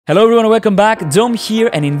Hello everyone, welcome back. Dom here,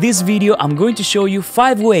 and in this video I'm going to show you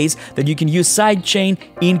 5 ways that you can use sidechain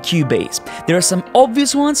in Cubase. There are some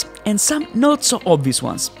obvious ones and some not so obvious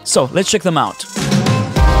ones. So let's check them out.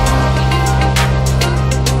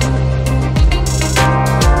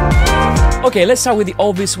 Okay, let's start with the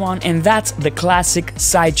obvious one, and that's the classic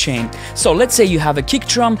sidechain. So let's say you have a kick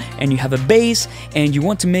drum and you have a bass, and you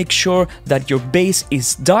want to make sure that your bass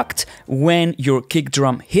is ducked when your kick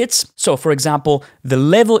drum hits. So for example, the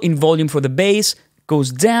level in volume for the bass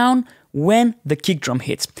goes down when the kick drum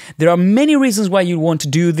hits. There are many reasons why you want to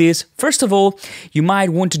do this. First of all, you might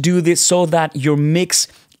want to do this so that your mix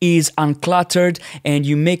is uncluttered and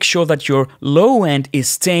you make sure that your low end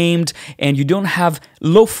is tamed and you don't have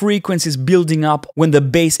low frequencies building up when the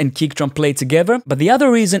bass and kick drum play together. But the other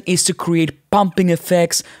reason is to create pumping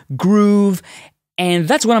effects, groove, and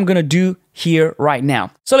that's what I'm gonna do here right now.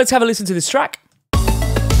 So let's have a listen to this track.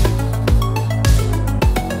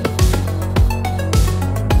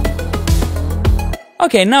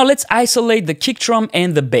 Okay, now let's isolate the kick drum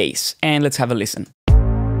and the bass, and let's have a listen.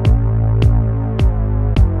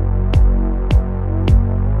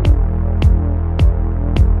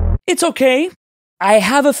 It's okay. I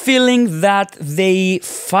have a feeling that they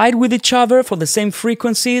fight with each other for the same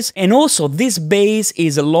frequencies, and also this bass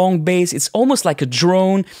is a long bass, it's almost like a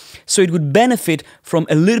drone, so it would benefit from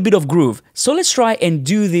a little bit of groove. So let's try and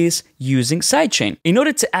do this using sidechain. In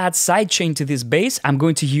order to add sidechain to this bass, I'm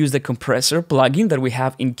going to use the compressor plugin that we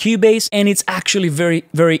have in Cubase, and it's actually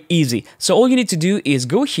very easy. So all you need to do is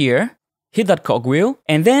go here, hit that cogwheel,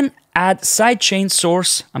 and then add sidechain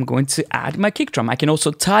source. I'm going to add my kick drum. I can also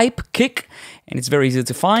type kick, and it's very easy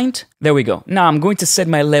to find. There we go. Now I'm going to set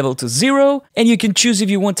my level to 0, and you can choose if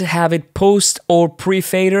you want to have it post or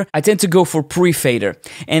pre-fader. I tend to go for pre-fader,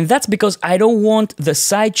 and that's because I don't want the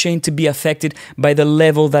sidechain to be affected by the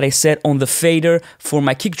level that I set on the fader for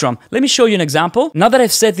my kick drum. Let me show you an example. Now that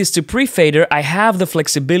I've set this to pre-fader, I have the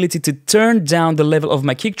flexibility to turn down the level of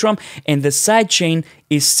my kick drum, and the sidechain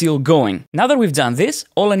is still going. Now that we've done this,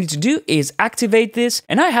 all I need to do is activate this,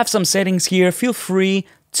 and I have some settings here. Feel free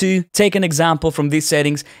to take an example from these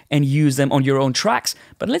settings and use them on your own tracks,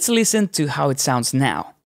 but let's listen to how it sounds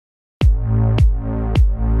now.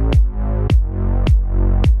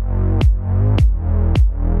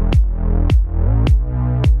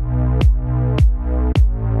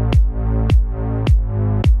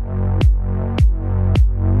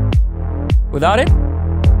 Without it?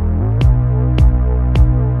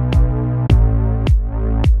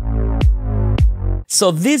 So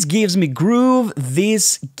this gives me groove,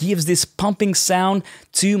 this gives this pumping sound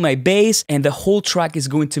to my bass, and the whole track is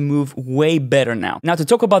going to move way better now. Now to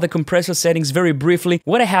talk about the compressor settings very briefly,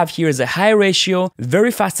 what I have here is a high ratio, very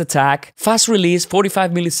fast attack, fast release, 45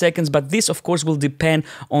 milliseconds, but this of course will depend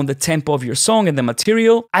on the tempo of your song and the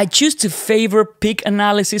material. I choose to favor peak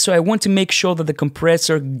analysis, so I want to make sure that the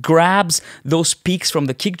compressor grabs those peaks from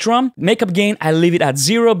the kick drum. Makeup gain, I leave it at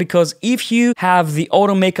 0, because if you have the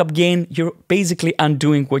auto makeup gain, you're basically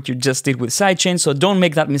undoing what you just did with sidechain, so don't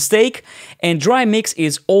make that mistake. And dry mix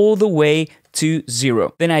is all the way to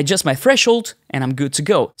 0. Then I adjust my threshold and I'm good to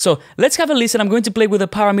go. So let's have a listen. I'm going to play with the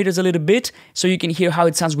parameters a little bit so you can hear how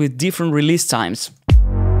it sounds with different release times.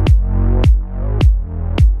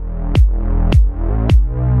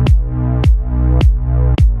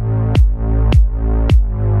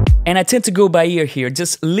 And I tend to go by ear here.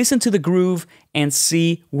 Just listen to the groove and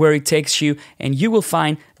see where it takes you, and you will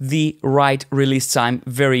find the right release time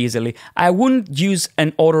very easily. I wouldn't use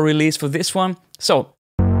an auto release for this one. So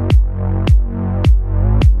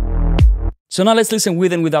now let's listen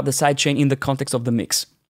with and without the sidechain in the context of the mix.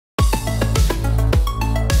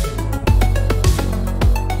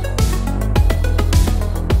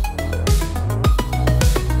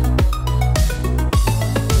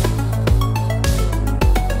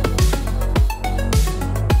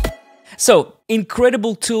 So,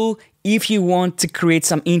 incredible tool if you want to create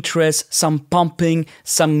some interest, some pumping,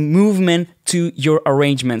 some movement to your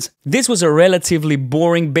arrangements. This was a relatively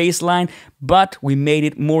boring bass line, but we made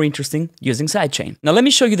it more interesting using sidechain. Now let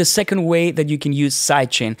me show you the second way that you can use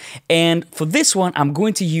sidechain. And for this one, I'm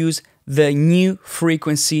going to use the new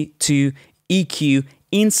frequency to EQ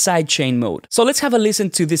in sidechain mode. So let's have a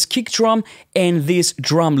listen to this kick drum and this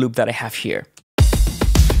drum loop that I have here.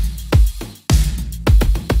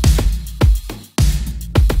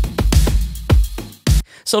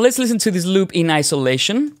 So let's listen to this loop in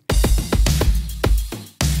isolation.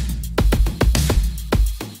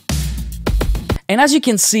 And as you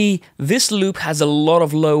can see, this loop has a lot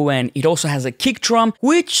of low end. It also has a kick drum,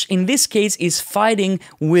 which in this case is fighting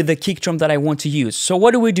with the kick drum that I want to use. So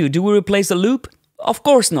what do? Do we replace the loop? Of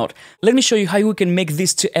course not. Let me show you how we can make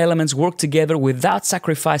these two elements work together without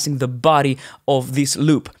sacrificing the body of this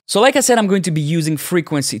loop. So like I said, I'm going to be using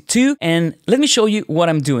frequency 2, and let me show you what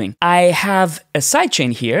I'm doing. I have a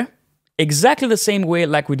sidechain here, exactly the same way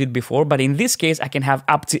like we did before, but in this case I can have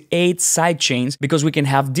up to 8 sidechains because we can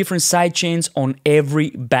have different sidechains on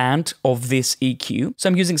every band of this EQ. So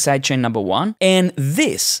I'm using sidechain number 1, and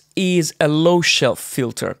this is a low shelf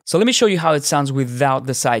filter. So let me show you how it sounds without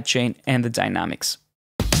the sidechain and the dynamics.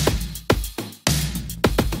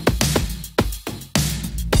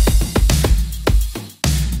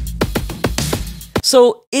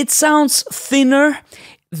 So it sounds thinner.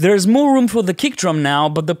 There's more room for the kick drum now,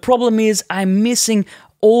 but the problem is I'm missing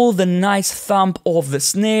all the nice thump of the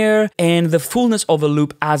snare and the fullness of the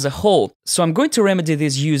loop as a whole. So I'm going to remedy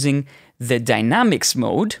this using the dynamics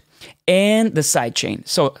mode and the sidechain.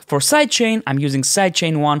 So for sidechain, I'm using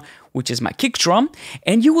sidechain 1, which is my kick drum,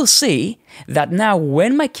 and you will see that now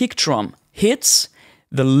when my kick drum hits,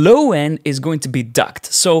 the low end is going to be ducked.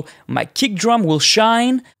 So my kick drum will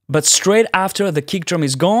shine, but straight after the kick drum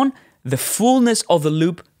is gone, the fullness of the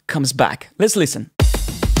loop comes back. Let's listen.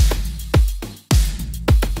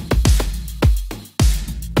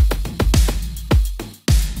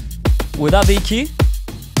 Without the EQ.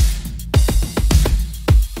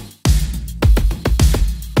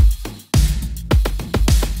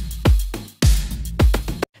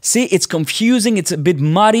 See, it's confusing, it's a bit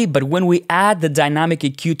muddy, but when we add the dynamic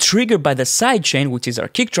EQ triggered by the sidechain, which is our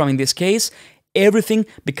kick drum in this case, everything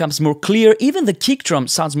becomes more clear, even the kick drum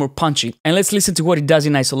sounds more punchy. And let's listen to what it does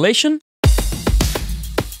in isolation.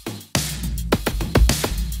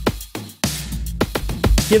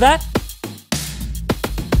 Hear that?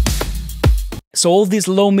 So all this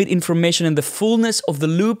low mid information and the fullness of the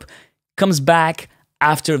loop comes back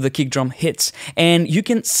after the kick drum hits. And you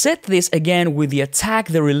can set this again with the attack,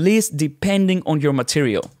 the release, depending on your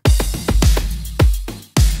material.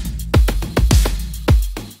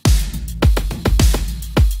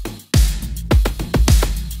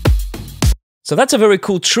 So that's a very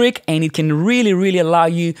cool trick, and it can really allow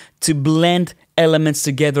you to blend elements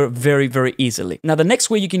together very easily. Now the next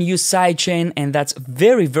way you can use sidechain, and that's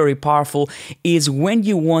very powerful, is when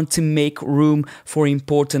you want to make room for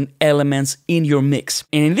important elements in your mix.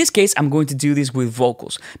 And in this case, I'm going to do this with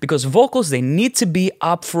vocals, because vocals, they need to be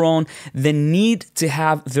up front, they need to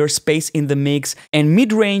have their space in the mix, and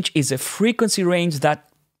mid-range is a frequency range that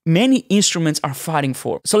many instruments are fighting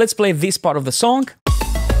for. So let's play this part of the song.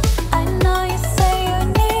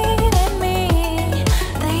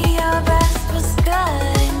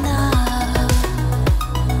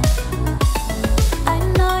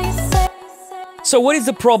 So what is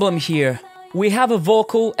the problem here? We have a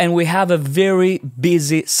vocal and we have a very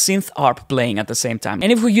busy synth arp playing at the same time.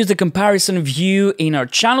 And if we use the comparison view in our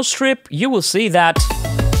channel strip, you will see that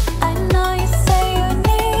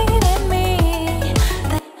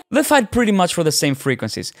they fight pretty much for the same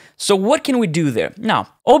frequencies. So what can we do there? Now,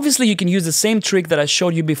 obviously you can use the same trick that I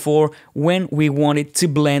showed you before when we wanted to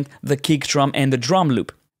blend the kick drum and the drum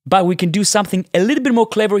loop. But we can do something a little bit more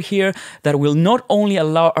clever here that will not only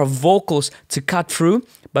allow our vocals to cut through,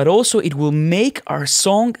 but also it will make our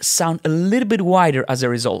song sound a little bit wider as a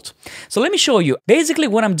result. So let me show you. Basically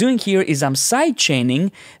what I'm doing here is I'm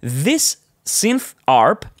sidechaining this synth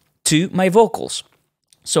arp to my vocals.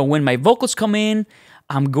 So when my vocals come in,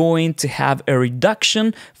 I'm going to have a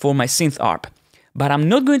reduction for my synth arp. But I'm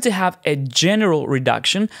not going to have a general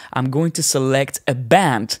reduction, I'm going to select a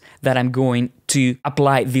band that I'm going to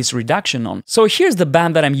apply this reduction on. So here's the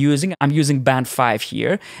band that I'm using band 5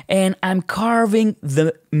 here, and I'm carving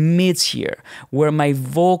the mids here, where my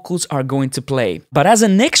vocals are going to play. But as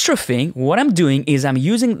an extra thing, what I'm doing is I'm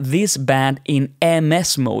using this band in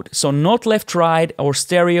MS mode. So not left, right, or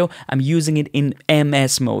stereo, I'm using it in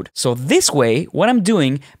MS mode. So this way, what I'm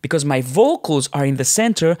doing, because my vocals are in the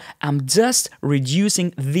center, I'm just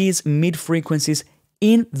reducing these mid frequencies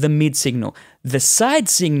in the mid signal. The side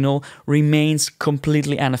signal remains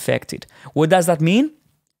completely unaffected. What does that mean?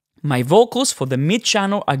 My vocals for the mid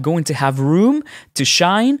channel are going to have room to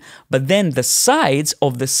shine, but then the sides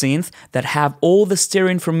of the synth that have all the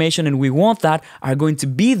stereo information, and we want that, are going to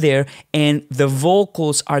be there, and the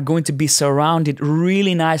vocals are going to be surrounded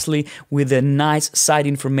really nicely with the nice side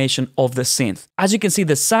information of the synth. As you can see,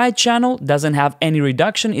 the side channel doesn't have any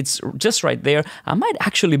reduction, it's just right there. I might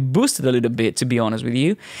actually boost it a little bit, to be honest with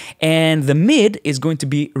you. And the mid is going to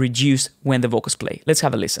be reduced when the vocals play. Let's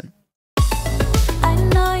have a listen.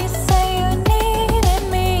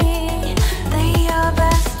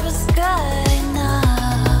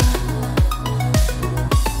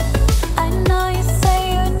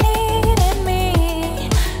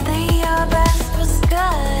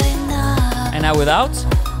 out.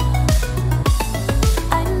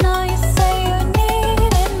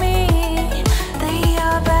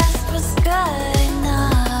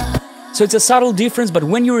 So it's a subtle difference, but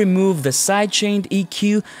when you remove the sidechained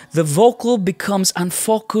EQ, the vocal becomes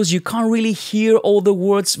unfocused. You can't really hear all the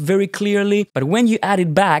words very clearly. But when you add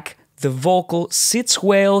it back, the vocal sits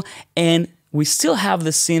well, and we still have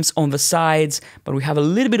the synths on the sides, but we have a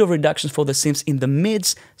little bit of reductions for the synths in the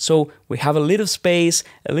mids. So we have a little space,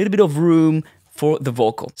 a little bit of room for the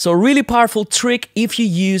vocal. So a really powerful trick if you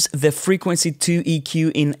use the frequency 2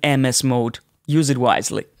 EQ in MS mode. Use it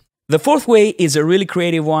wisely. The fourth way is a really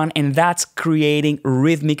creative one, and that's creating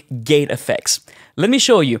rhythmic gate effects. Let me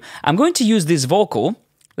show you. I'm going to use this vocal.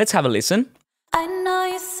 Let's have a listen. I know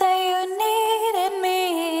you say you needed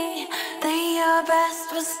me, that your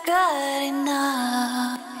best was good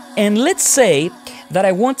enough. And let's say that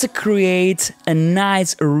I want to create a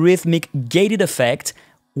nice rhythmic gated effect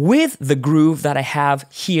with the groove that I have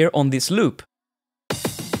here on this loop.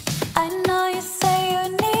 I know you say you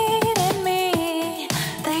needed me,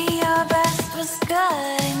 that your best was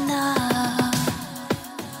good enough.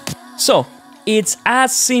 So it's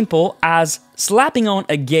as simple as slapping on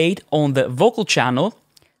a gate on the vocal channel,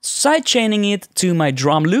 sidechaining it to my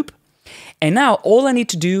drum loop, and now all I need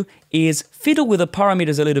to do is fiddle with the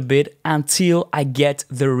parameters a little bit until I get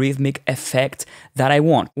the rhythmic effect that I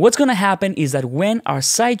want. What's gonna happen is that when our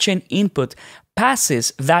sidechain input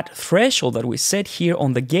passes that threshold that we set here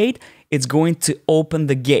on the gate, it's going to open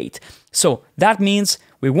the gate. So that means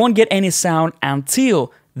we won't get any sound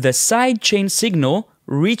until the sidechain signal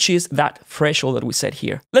reaches that threshold that we set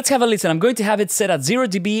here. Let's have a listen. I'm going to have it set at 0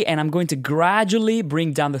 dB, and I'm going to gradually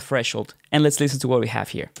bring down the threshold. And let's listen to what we have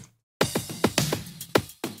here.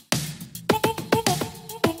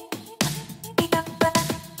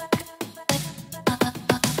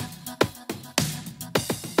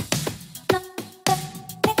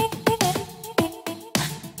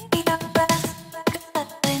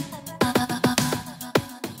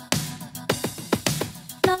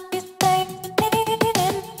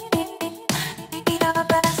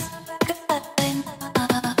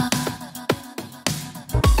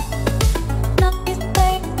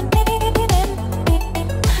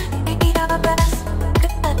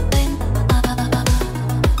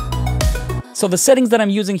 So the settings that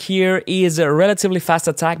I'm using here is a relatively fast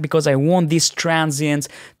attack because I want these transients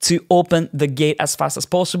to open the gate as fast as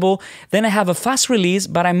possible. Then I have a fast release,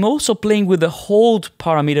 but I'm also playing with the hold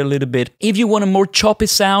parameter a little bit. If you want a more choppy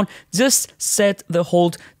sound, just set the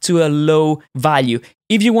hold to a low value.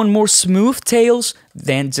 If you want more smooth tails,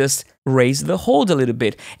 then just raise the hold a little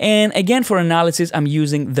bit. And again, for analysis, I'm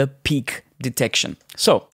using the peak detection.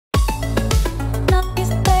 So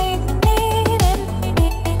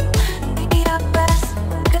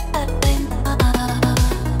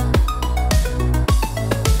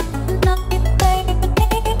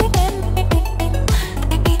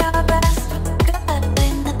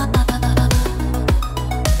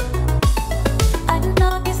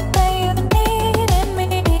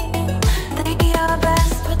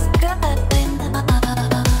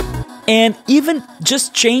and even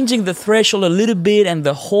just changing the threshold a little bit and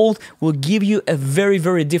the hold will give you a very,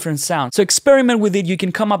 very different sound. So experiment with it. You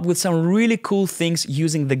can come up with some really cool things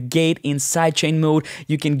using the gate in sidechain mode.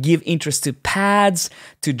 You can give interest to pads,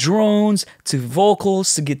 to drones, to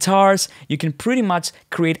vocals, to guitars. You can pretty much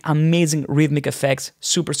create amazing rhythmic effects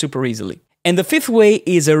super, super easily. And the fifth way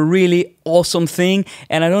is a really awesome thing,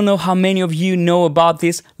 and I don't know how many of you know about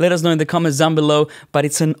this. Let us know in the comments down below, but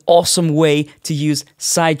it's an awesome way to use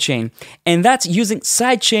sidechain. And that's using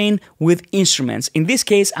sidechain with instruments. In this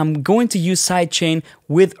case, I'm going to use sidechain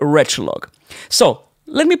with Retrologue. So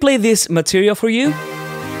let me play this material for you.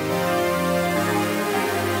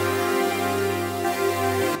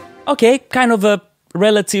 Okay, kind of a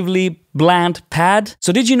relatively bland pad.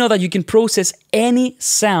 So did you know that you can process any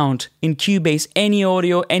sound in Cubase, any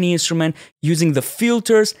audio, any instrument, using the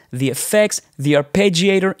filters, the effects, the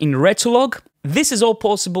arpeggiator in Retrologue? This is all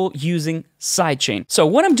possible using sidechain. So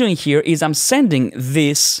what I'm doing here is I'm sending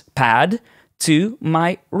this pad to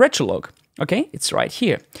my Retrologue. Okay, it's right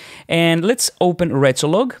here. And let's open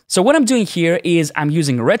Retrologue. So what I'm doing here is I'm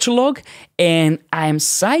using Retrologue and I'm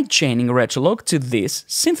sidechaining Retrologue to this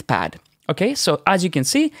synth pad. Okay, so as you can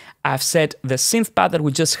see, I've set the synth pad that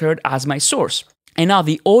we just heard as my source. And now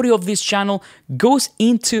the audio of this channel goes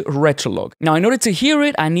into Retrologue. Now, in order to hear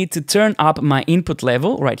it, I need to turn up my input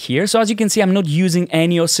level right here. So as you can see, I'm not using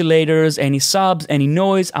any oscillators, any subs, any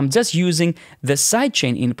noise. I'm just using the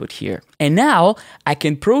sidechain input here. And now I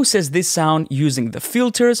can process this sound using the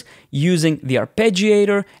filters, using the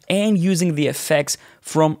arpeggiator, and using the effects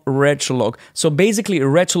from Retrologue. So basically,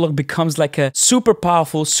 Retrologue becomes like a super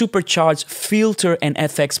powerful, supercharged filter and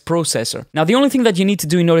FX processor. Now, the only thing that you need to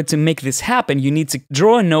do in order to make this happen, you need to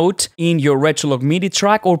draw a note in your Retrologue MIDI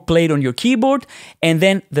track or play it on your keyboard, and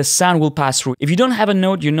then the sound will pass through. If you don't have a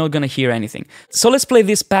note, you're not gonna hear anything. So let's play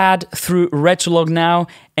this pad through Retrologue now,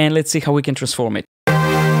 and let's see how we can transform it.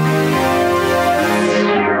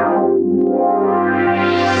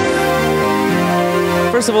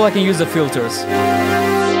 First of all, I can use the filters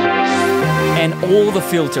and all the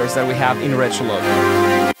filters that we have in Retrologue.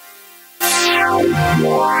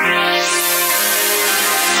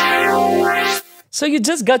 So you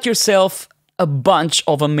just got yourself a bunch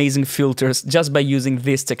of amazing filters just by using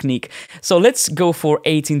this technique. So let's go for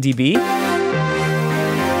 18 dB.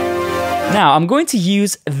 Now I'm going to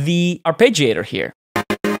use the arpeggiator here.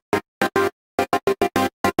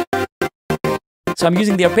 So I'm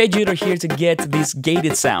using the arpeggiator here to get this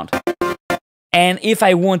gated sound. And if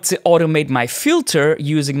I want to automate my filter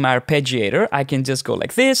using my arpeggiator, I can just go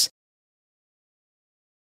like this.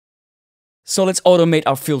 So let's automate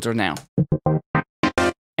our filter now.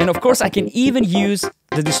 And of course, I can even use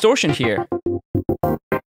the distortion here.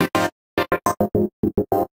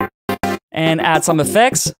 And add some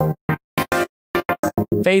effects.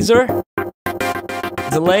 Phaser.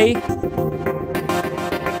 Delay.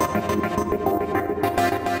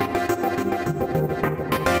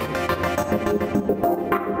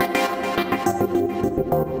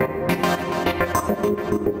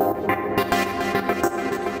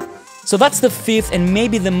 So that's the fifth and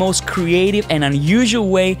maybe the most creative and unusual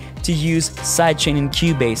way to use sidechain in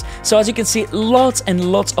Cubase. So as you can see, lots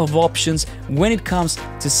and lots of options when it comes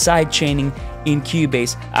to sidechaining in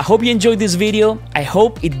Cubase. I hope you enjoyed this video. I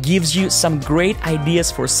hope it gives you some great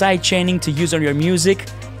ideas for sidechaining to use on your music.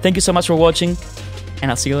 Thank you so much for watching,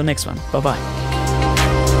 and I'll see you on the next one. Bye-bye.